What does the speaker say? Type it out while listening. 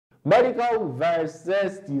Medikal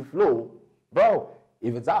versus TeePhlow. Bro,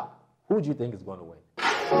 if it's up, who do you think is going to win?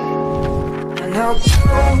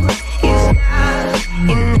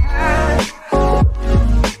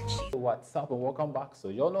 What's up and welcome back. So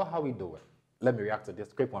y'all know how we do it. Let me react to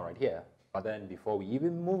this quick one right here. But then before we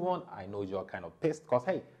even move on, I know you're kind of pissed because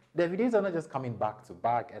hey, the videos are not just coming back to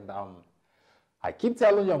back, and I keep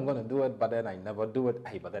telling you I'm gonna do it, but then I never do it.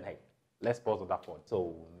 Hey, but then hey, let's pause on that one.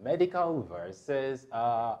 So Medikal versus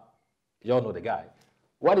y'all know the guy.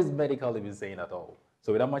 What is Medikal even saying at all?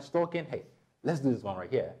 So without much talking, hey, let's do this one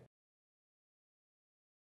right here.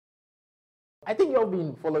 I think you've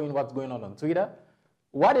been following what's going on Twitter.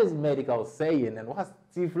 What is Medikal saying and what's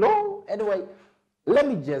TeePhlow? Anyway, let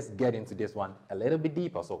me just get into this one a little bit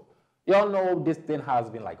deeper. So y'all know this thing has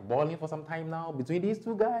been like boiling for some time now between these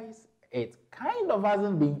two guys. It kind of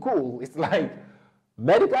hasn't been cool. It's like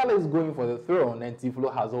Medikal is going for the throne and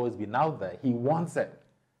TeePhlow has always been out there. He wants it.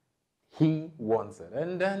 He wants it.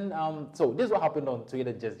 And then, so this is what happened on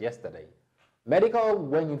Twitter just yesterday. Medikal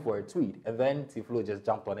went in for a tweet and then TeePhlow just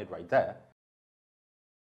jumped on it right there.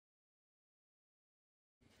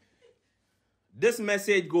 This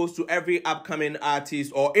message goes to every upcoming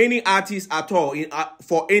artist or any artist at all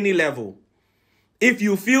for any level. If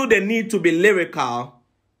you feel the need to be lyrical,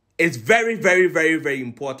 it's very, very, very, very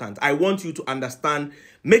important. I want you to understand,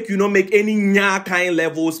 make you not make any nya kind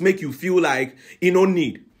levels, make you feel like you don't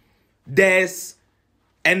need. There's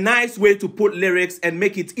a nice way to put lyrics and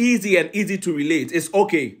make it easy and easy to relate. It's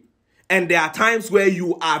okay. And there are times where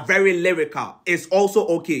you are very lyrical. It's also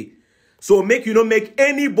okay. So make you not make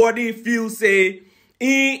anybody feel say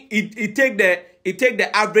it take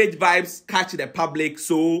the average vibes catch the public.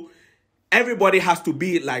 So everybody has to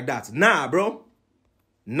be like that. Nah, bro.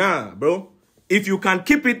 Nah, bro. If you can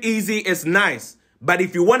keep it easy, it's nice. But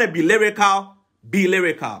if you want to be lyrical,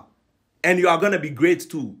 and you are gonna be great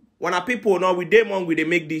too. When our people know with them on, they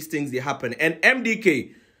make these things they happen. And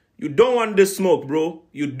MDK, you don't want this smoke, bro.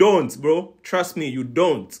 You don't, bro. Trust me, you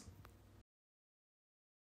don't.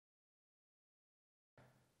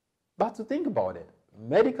 But to think about it,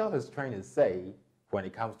 Medikal is trying to say when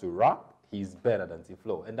it comes to rap, he's better than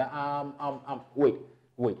TeePhlow. And wait.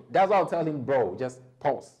 That's what I'll tell him, bro. Just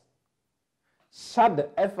pause. Shut the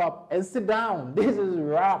F up and sit down. This is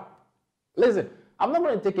rap. Listen, I'm not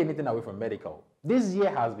going to take anything away from Medikal. This year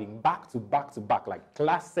has been back to back, like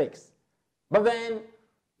classics. But then,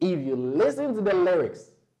 if you listen to the lyrics,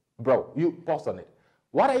 bro, you pause on it.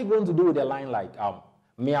 What are you going to do with a line like,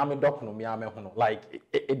 like,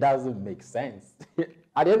 it doesn't make sense.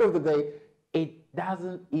 At the end of the day, it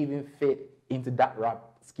doesn't even fit into that rap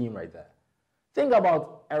scheme right there. Think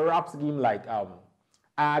about a rap scheme like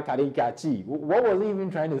Kachi. What was he even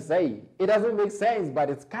trying to say? It doesn't make sense, but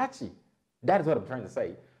it's catchy. That is what I'm trying to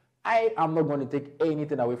say. I am not going to take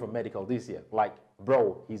anything away from Medikal this year. Like,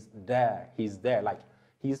 bro, he's there. Like,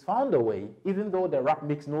 he's found a way, even though the rap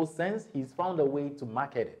makes no sense, he's found a way to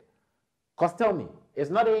market it. Because tell me,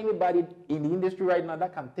 it's not anybody in the industry right now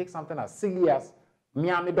that can take something as silly as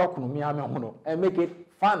Miami Dokuno, Miami Hono, and make it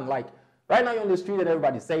fun. Like, right now you're on the street and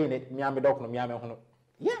everybody's saying it, Miami Dokuno, Miami Hono.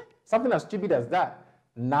 Yeah, something as stupid as that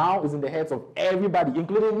now is in the heads of everybody,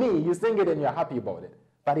 including me. You sing it and you're happy about it.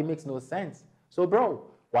 But it makes no sense. So, bro,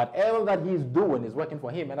 whatever that he's doing is working for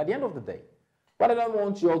him. And at the end of the day, what I don't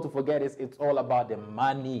want you all to forget is it's all about the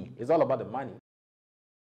money. It's all about the money.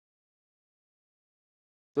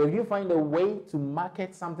 So if you find a way to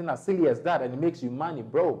market something as silly as that and it makes you money,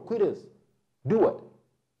 bro, kudos, do it.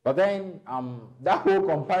 But then that whole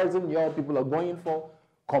comparison your people are going for,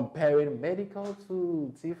 comparing Medikal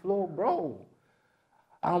to TeePhlow, bro,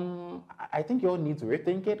 I think you all need to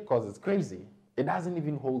rethink it because it's crazy. It doesn't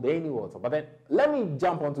even hold any water. But then let me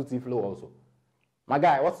jump onto TeePhlow also. My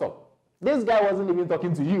guy, what's up? This guy wasn't even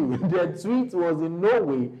talking to you. The tweet was in no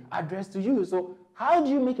way addressed to you. So how do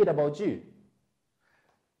you make it about you?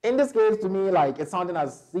 In this case, to me, like, it's sounding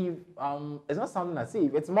as if, it's not sounding as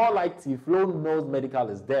if, it's more like TeePhlow knows Medikal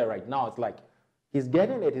is there right now. It's like, he's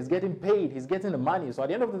getting it, he's getting paid, he's getting the money. So at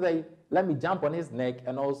the end of the day, let me jump on his neck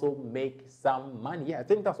and also make some money. Yeah, I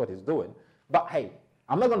think that's what he's doing. But hey,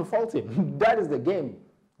 I'm not going to fault him. That is the game.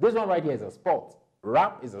 This one right here is a sport.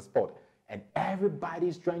 Rap is a sport. And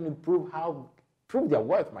everybody's trying to prove their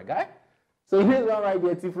worth, my guy. So in this one right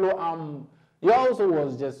here, TeePhlow, he also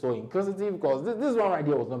was just so inquisitive because this one right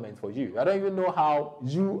here was not meant for you. I don't even know how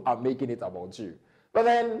you are making it about you. But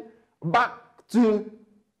then, back to,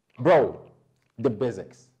 bro, the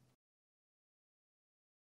basics.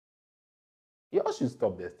 Y'all should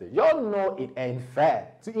stop this thing. Y'all know it ain't fair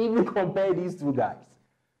to even compare these two guys.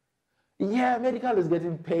 Yeah, Medikal is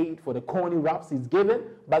getting paid for the corny raps he's given,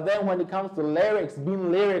 but then when it comes to lyrics,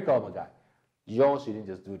 being lyrical, my guy, y'all shouldn't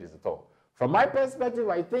just do this at all. From my perspective,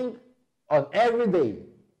 I think on every day,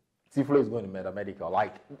 TeePhlow is going to Medikal.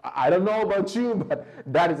 Like, I don't know about you, but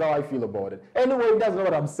that is how I feel about it. Anyway, that's not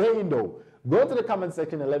what I'm saying, though. Go to the comment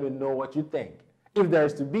section and let me know what you think. If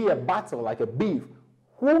there's to be a battle, like a beef,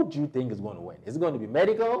 who do you think is going to win? Is it going to be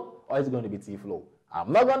Medikal or is it going to be TeePhlow?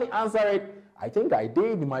 I'm not going to answer it. I think I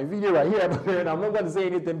did in my video right here, but I'm not going to say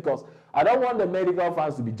anything because I don't want the Medikal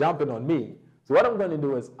fans to be jumping on me. So what I'm going to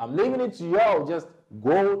do is I'm leaving it to y'all. Just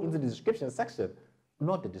go into the description section.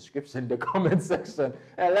 Not the description, the comment section,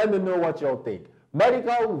 and let me know what y'all think.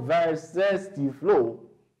 Medikal versus TeePhlow.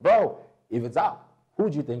 Bro, if it's up, who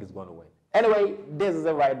do you think is going to win? Anyway, this is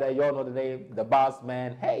it right there. Y'all know the name, the Boss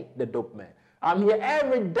Man. Hey, the Dop Man. I'm here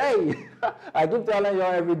every day. I keep telling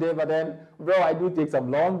y'all every day, but then, bro, I do take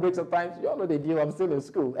some long breaks at times. Y'all know the deal. I'm still in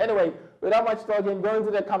school. Anyway, without much talking, go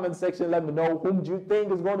into the comment section. Let me know whom do you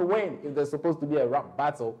think is going to win if there's supposed to be a rap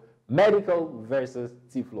battle. Medikal versus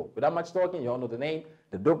TeePhlow. Without much talking, y'all know the name,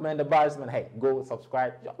 the Dop Man, the Boss Man. Hey, go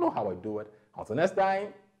subscribe. Y'all know how I do it. Until next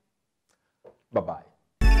time, bye-bye.